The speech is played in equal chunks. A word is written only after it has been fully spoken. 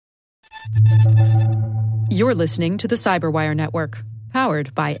You're listening to the Cyberwire Network,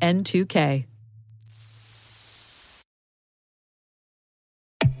 powered by N2K.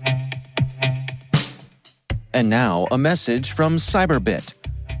 And now, a message from Cyberbit.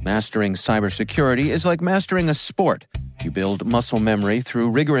 Mastering cybersecurity is like mastering a sport. You build muscle memory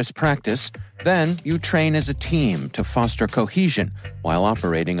through rigorous practice, then you train as a team to foster cohesion while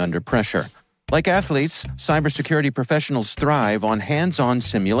operating under pressure. Like athletes, cybersecurity professionals thrive on hands-on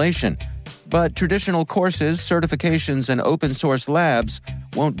simulation. But traditional courses, certifications, and open-source labs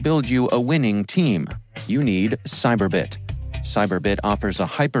won't build you a winning team. You need Cyberbit. Cyberbit offers a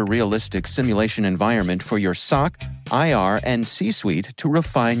hyper-realistic simulation environment for your SOC, IR, and C-suite to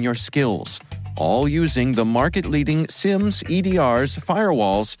refine your skills, all using the market-leading SIMs, EDRs,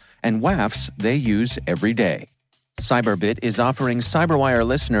 firewalls, and WAFs they use every day. Cyberbit is offering Cyberwire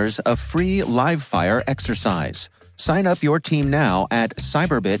listeners a free live-fire exercise. Sign up your team now at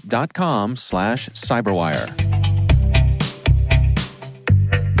cyberbit.com/cyberwire.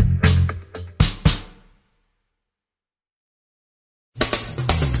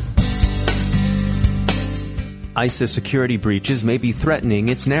 ISIS security breaches may be threatening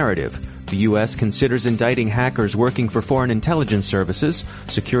its narrative. The U.S. considers indicting hackers working for foreign intelligence services.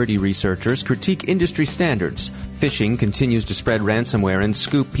 Security researchers critique industry standards. Phishing continues to spread ransomware and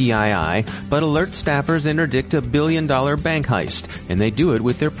scoop PII, but alert staffers interdict $1 billion bank heist, and they do it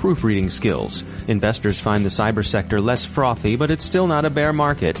with their proofreading skills. Investors find the cyber sector less frothy, but it's still not a bear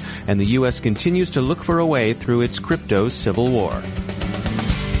market, and the U.S. continues to look for a way through its crypto civil war.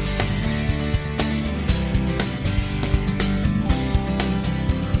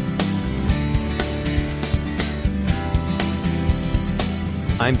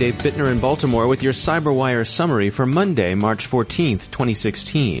 I'm Dave Bittner in Baltimore with your CyberWire summary for Monday, March 14th,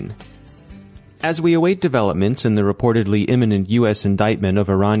 2016. As we await developments in the reportedly imminent U.S. indictment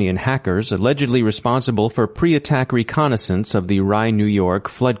of Iranian hackers allegedly responsible for pre-attack reconnaissance of the Rye, New York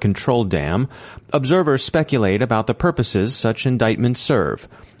flood control dam, observers speculate about the purposes such indictments serve.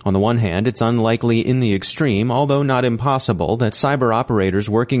 On the one hand, it's unlikely in the extreme, although not impossible, that cyber operators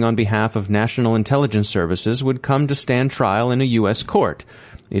working on behalf of national intelligence services would come to stand trial in a U.S. court.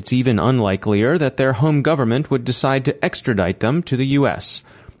 It's even unlikelier that their home government would decide to extradite them to the U.S.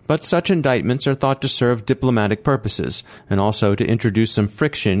 But such indictments are thought to serve diplomatic purposes, and also to introduce some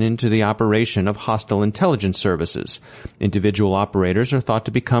friction into the operation of hostile intelligence services. Individual operators are thought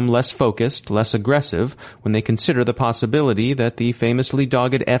to become less focused, less aggressive, when they consider the possibility that the famously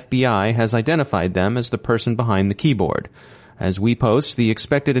dogged FBI has identified them as the person behind the keyboard. As we post, the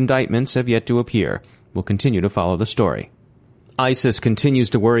expected indictments have yet to appear. We'll continue to follow the story. ISIS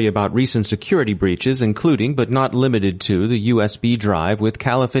continues to worry about recent security breaches, including but not limited to the USB drive with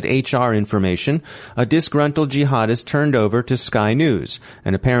Caliphate HR information a disgruntled jihadist turned over to Sky News,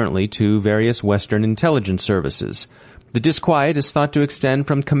 and apparently to various Western intelligence services. The disquiet is thought to extend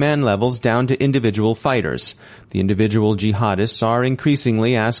from command levels down to individual fighters. The individual jihadists are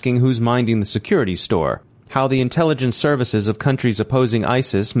increasingly asking who's minding the security store. How the intelligence services of countries opposing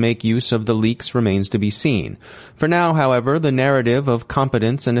ISIS make use of the leaks remains to be seen. For now, however, the narrative of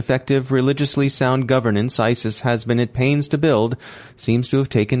competence and effective religiously sound governance ISIS has been at pains to build seems to have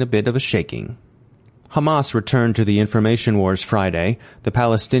taken a bit of a shaking. Hamas returned to the information wars Friday. The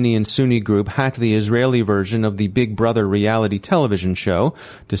Palestinian Sunni group hacked the Israeli version of the Big Brother reality television show,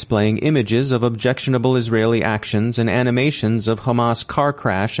 displaying images of objectionable Israeli actions and animations of Hamas car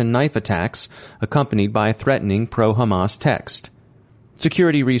crash and knife attacks, accompanied by threatening pro-Hamas text.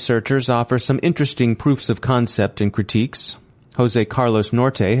 Security researchers offer some interesting proofs of concept and critiques. Jose Carlos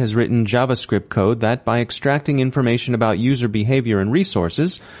Norte has written JavaScript code that, by extracting information about user behavior and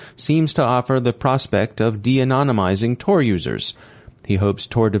resources, seems to offer the prospect of de-anonymizing Tor users. He hopes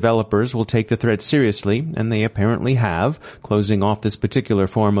Tor developers will take the threat seriously, and they apparently have, closing off this particular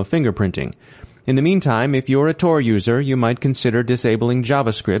form of fingerprinting. In the meantime, if you're a Tor user, you might consider disabling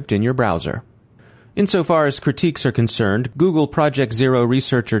JavaScript in your browser. Insofar as critiques are concerned, Google Project Zero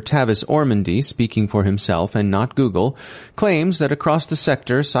researcher Tavis Ormandy, speaking for himself and not Google, claims that across the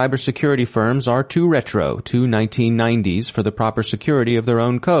sector, cybersecurity firms are too retro, too 1990s for the proper security of their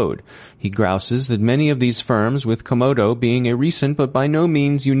own code. He grouses that many of these firms, with Komodo being a recent but by no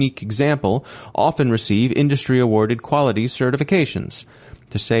means unique example, often receive industry-awarded quality certifications.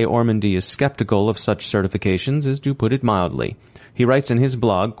 To say Ormandy is skeptical of such certifications is to put it mildly. He writes in his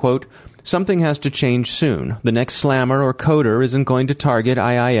blog, quote, "Something has to change soon. The next slammer or coder isn't going to target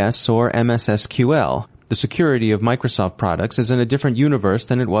IIS or MSSQL. The security of Microsoft products is in a different universe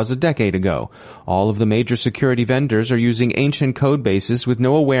than it was a decade ago. All of the major security vendors are using ancient code bases with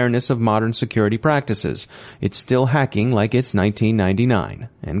no awareness of modern security practices. It's still hacking like it's 1999."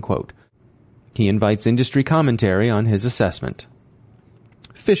 End quote. He invites industry commentary on his assessment.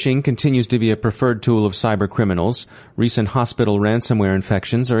 Phishing continues to be a preferred tool of cyber criminals. Recent hospital ransomware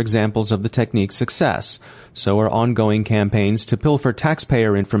infections are examples of the technique's success. So are ongoing campaigns to pilfer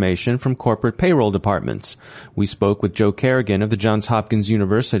taxpayer information from corporate payroll departments. We spoke with Joe Carrigan of the Johns Hopkins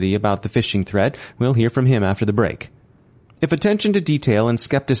University about the phishing threat. We'll hear from him after the break. If attention to detail and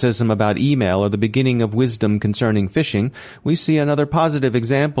skepticism about email are the beginning of wisdom concerning phishing, we see another positive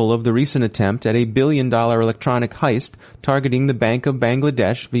example of the recent attempt at a billion-dollar electronic heist targeting the Bank of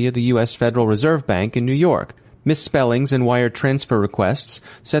Bangladesh via the U.S. Federal Reserve Bank in New York. Misspellings and wire transfer requests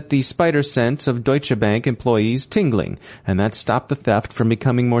set the spider sense of Deutsche Bank employees tingling, and that stopped the theft from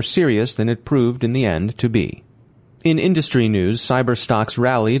becoming more serious than it proved in the end to be. In industry news, cyber stocks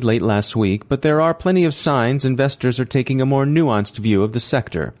rallied late last week, but there are plenty of signs investors are taking a more nuanced view of the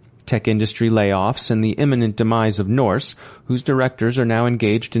sector. Tech industry layoffs and the imminent demise of Norse, whose directors are now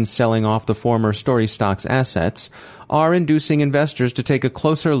engaged in selling off the former StoryStocks assets, are inducing investors to take a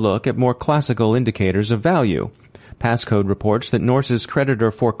closer look at more classical indicators of value. Passcode reports that Norse's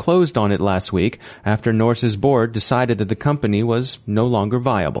creditor foreclosed on it last week after Norse's board decided that the company was no longer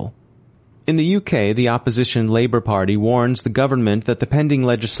viable. In the UK, the opposition Labour Party warns the government that the pending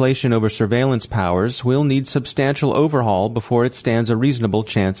legislation over surveillance powers will need substantial overhaul before it stands a reasonable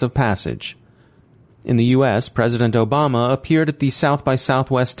chance of passage. In the U.S., President Obama appeared at the South by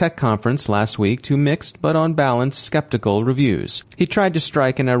Southwest Tech Conference last week to mixed but on balance skeptical reviews. He tried to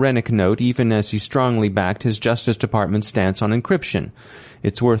strike an ironic note even as he strongly backed his Justice Department stance on encryption.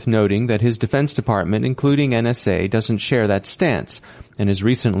 It's worth noting that his Defense Department, including NSA, doesn't share that stance, and has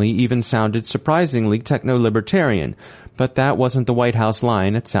recently even sounded surprisingly techno-libertarian, but that wasn't the White House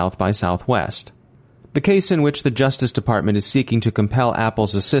line at South by Southwest. The case in which the Justice Department is seeking to compel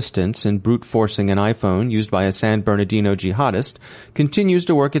Apple's assistance in brute-forcing an iPhone used by a San Bernardino jihadist continues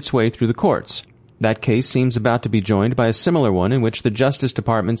to work its way through the courts. That case seems about to be joined by a similar one in which the Justice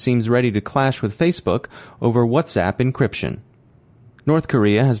Department seems ready to clash with Facebook over WhatsApp encryption. North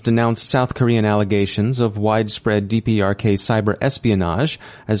Korea has denounced South Korean allegations of widespread DPRK cyber espionage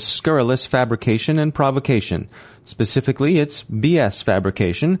as scurrilous fabrication and provocation. Specifically, it's BS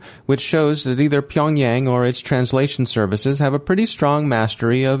fabrication, which shows that either Pyongyang or its translation services have a pretty strong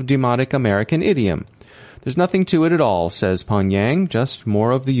mastery of demotic American idiom. There's nothing to it at all, says Pyongyang, just more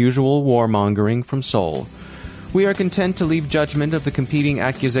of the usual warmongering from Seoul. We are content to leave judgment of the competing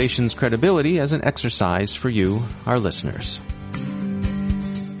accusations' credibility as an exercise for you, our listeners.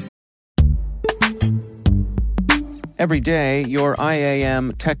 Every day, your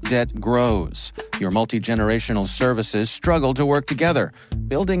IAM tech debt grows. Your multi-generational services struggle to work together.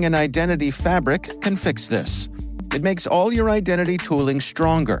 Building an identity fabric can fix this. It makes all your identity tooling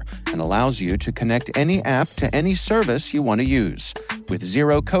stronger and allows you to connect any app to any service you want to use, with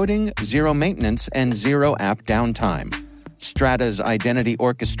zero coding, zero maintenance, and zero app downtime. Strata's identity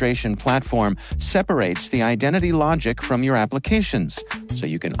orchestration platform separates the identity logic from your applications, so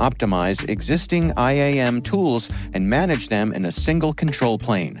you can optimize existing IAM tools and manage them in a single control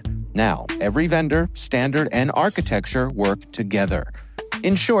plane. Now, every vendor, standard, and architecture work together.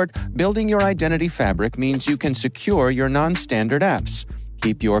 In short, building your identity fabric means you can secure your non-standard apps,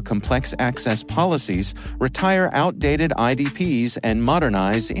 keep your complex access policies, retire outdated IDPs, and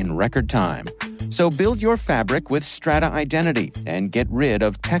modernize in record time. So build your fabric with Strata Identity and get rid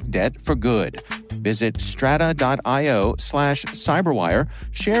of tech debt for good. Visit strata.io/cyberwire,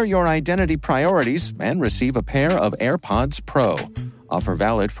 share your identity priorities, and receive a pair of AirPods Pro. Offer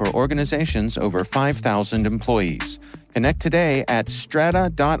valid for organizations over 5,000 employees. Connect today at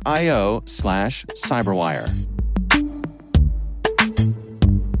strata.io/cyberwire.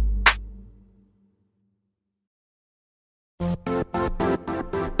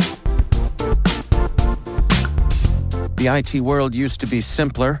 The IT world used to be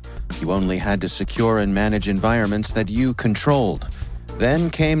simpler. You only had to secure and manage environments that you controlled. Then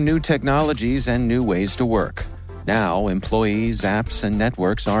came new technologies and new ways to work. Now, employees, apps, and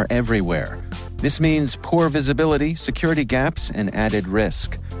networks are everywhere. This means poor visibility, security gaps, and added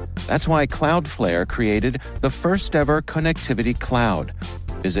risk. That's why Cloudflare created the first-ever connectivity cloud.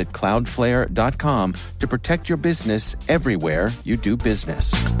 Visit cloudflare.com to protect your business everywhere you do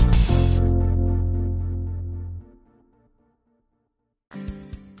business.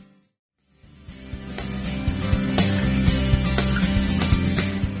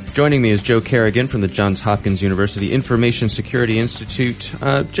 Joining me is Joe Carrigan from the Johns Hopkins University Information Security Institute.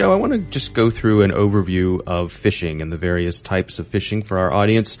 Joe, I want to just go through an overview of phishing and the various types of phishing for our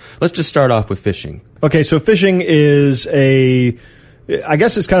audience. Let's just start off with phishing. Okay, so phishing is I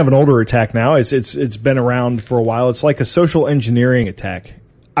guess it's kind of an older attack now. It's been around for a while. It's like a social engineering attack.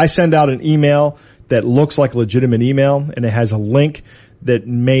 I send out an email that looks like a legitimate email, and it has a link that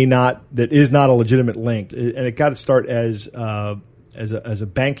is not a legitimate link, and it got to start as a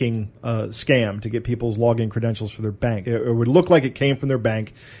banking scam to get people's login credentials for their bank. It would look like it came from their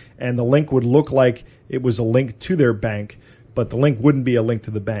bank, and the link would look like it was a link to their bank, but the link wouldn't be a link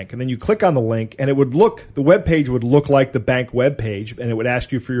to the bank. And then you click on the link, and the web page would look like the bank web page, and it would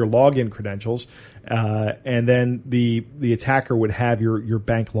ask you for your login credentials, and then the attacker would have your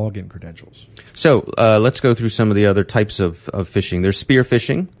bank login credentials. So let's go through some of the other types of phishing. There's spear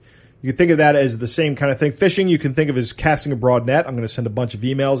phishing. You can think of that as the same kind of thing. Phishing, you can think of as casting a broad net. I'm going to send a bunch of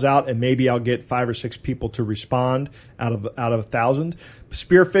emails out, and maybe I'll get 5 or 6 people to respond out of 1,000.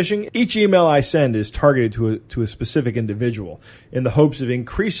 Spear phishing, each email I send is targeted to a specific individual in the hopes of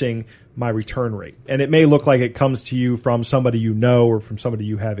increasing my return rate. And it may look like it comes to you from somebody you know or from somebody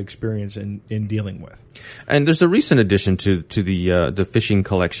you have experience in dealing with. And there's a recent addition to the phishing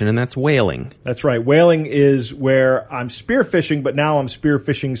collection, and that's whaling. That's right. Whaling is where I'm spear phishing, but now I'm spear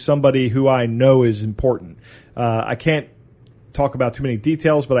phishing somebody who I know is important. I can't talk about too many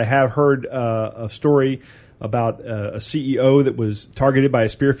details, but I have heard a story about a CEO that was targeted by a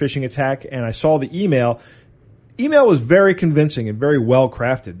spear phishing attack, and I saw the email. Email was very convincing and very well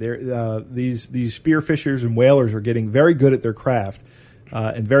crafted. These spear fishers and whalers are getting very good at their craft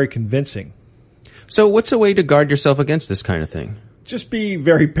and very convincing. So what's a way to guard yourself against this kind of thing? Just be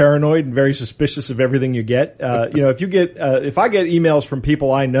very paranoid and very suspicious of everything you get. If I get emails from people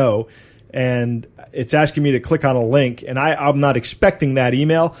I know and it's asking me to click on a link and I'm not expecting that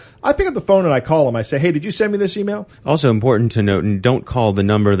email, I pick up the phone and I call them. I say, hey, did you send me this email? Also important to note, and don't call the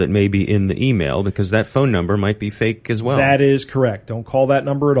number that may be in the email because that phone number might be fake as well. That is correct. Don't call that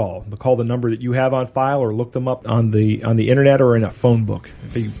number at all. But call the number that you have on file or look them up on the internet or in a phone book.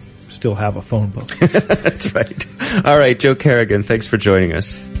 If you still have a phone book. That's right. All right, Joe Carrigan, thanks for joining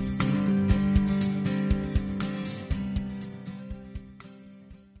us.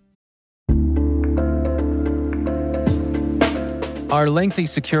 Are lengthy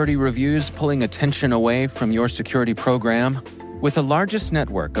security reviews pulling attention away from your security program? With the largest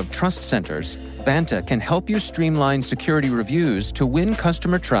network of trust centers, Vanta can help you streamline security reviews to win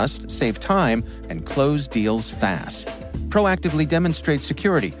customer trust, save time, and close deals fast. Proactively demonstrate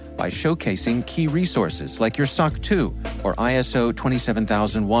security by showcasing key resources like your SOC 2 or ISO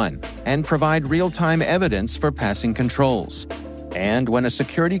 27001 and provide real-time evidence for passing controls. And when a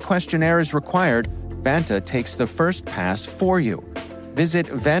security questionnaire is required, Vanta takes the first pass for you. Visit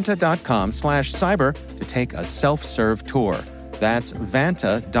vanta.com/cyber to take a self-serve tour. That's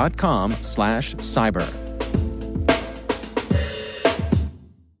vanta.com/cyber.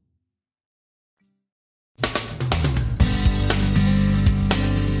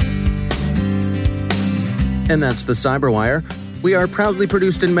 And that's the Cyberwire. We are proudly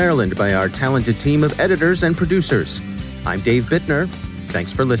produced in Maryland by our talented team of editors and producers. I'm Dave Bittner.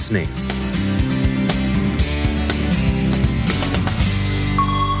 Thanks for listening.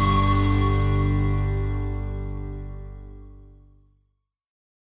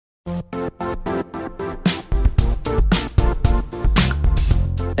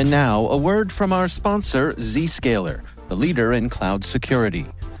 And now, a word from our sponsor, Zscaler, the leader in cloud security.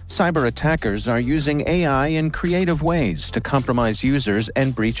 Cyber attackers are using AI in creative ways to compromise users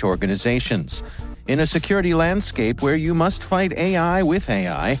and breach organizations. In a security landscape where you must fight AI with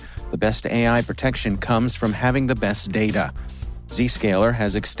AI, the best AI protection comes from having the best data. Zscaler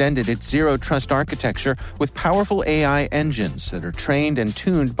has extended its Zero Trust architecture with powerful AI engines that are trained and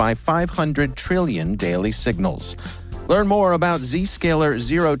tuned by 500 trillion daily signals. Learn more about Zscaler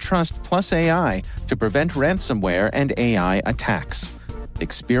Zero Trust plus AI to prevent ransomware and AI attacks.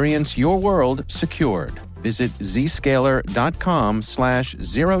 Experience your world secured. Visit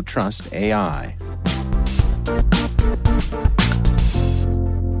zscaler.com/zerotrustai.